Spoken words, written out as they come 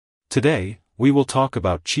Today, we will talk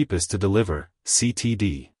about cheapest to deliver,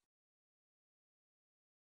 CTD.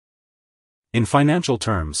 In financial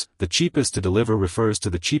terms, the cheapest to deliver refers to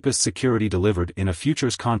the cheapest security delivered in a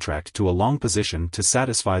futures contract to a long position to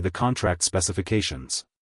satisfy the contract specifications.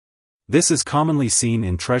 This is commonly seen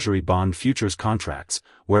in Treasury bond futures contracts,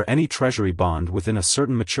 where any Treasury bond within a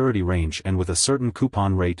certain maturity range and with a certain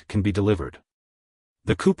coupon rate can be delivered.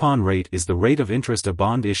 The coupon rate is the rate of interest a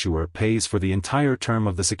bond issuer pays for the entire term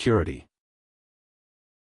of the security.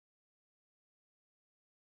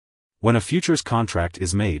 When a futures contract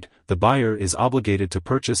is made, the buyer is obligated to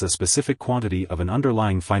purchase a specific quantity of an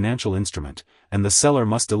underlying financial instrument, and the seller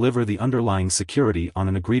must deliver the underlying security on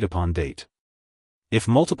an agreed-upon date. If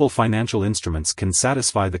multiple financial instruments can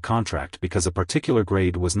satisfy the contract because a particular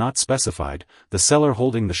grade was not specified, the seller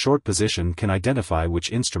holding the short position can identify which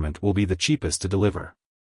instrument will be the cheapest to deliver.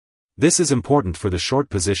 This is important for the short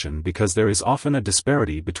position because there is often a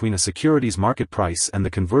disparity between a security's market price and the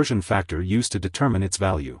conversion factor used to determine its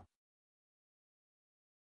value.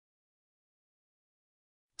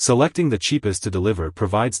 Selecting the cheapest to deliver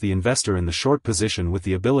provides the investor in the short position with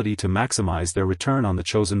the ability to maximize their return on the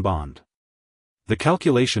chosen bond. The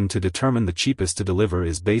calculation to determine the cheapest to deliver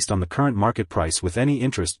is based on the current market price with any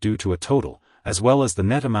interest due to a total, as well as the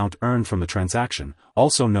net amount earned from the transaction,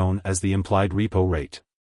 also known as the implied repo rate.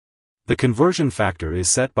 The conversion factor is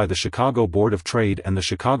set by the Chicago Board of Trade and the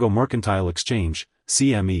Chicago Mercantile Exchange,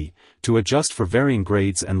 CME, to adjust for varying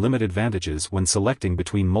grades and limit advantages when selecting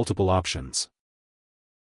between multiple options.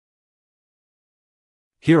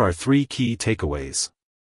 Here are 3 key takeaways.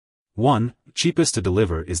 1. Cheapest to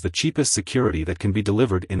deliver is the cheapest security that can be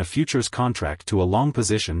delivered in a futures contract to a long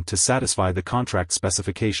position to satisfy the contract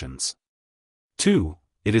specifications. 2.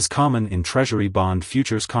 It is common in Treasury bond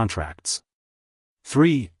futures contracts.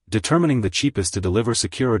 3. Determining the cheapest to deliver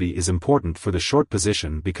security is important for the short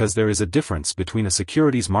position because there is a difference between a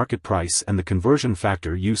security's market price and the conversion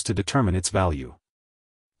factor used to determine its value.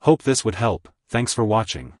 Hope this would help. Thanks for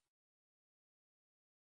watching.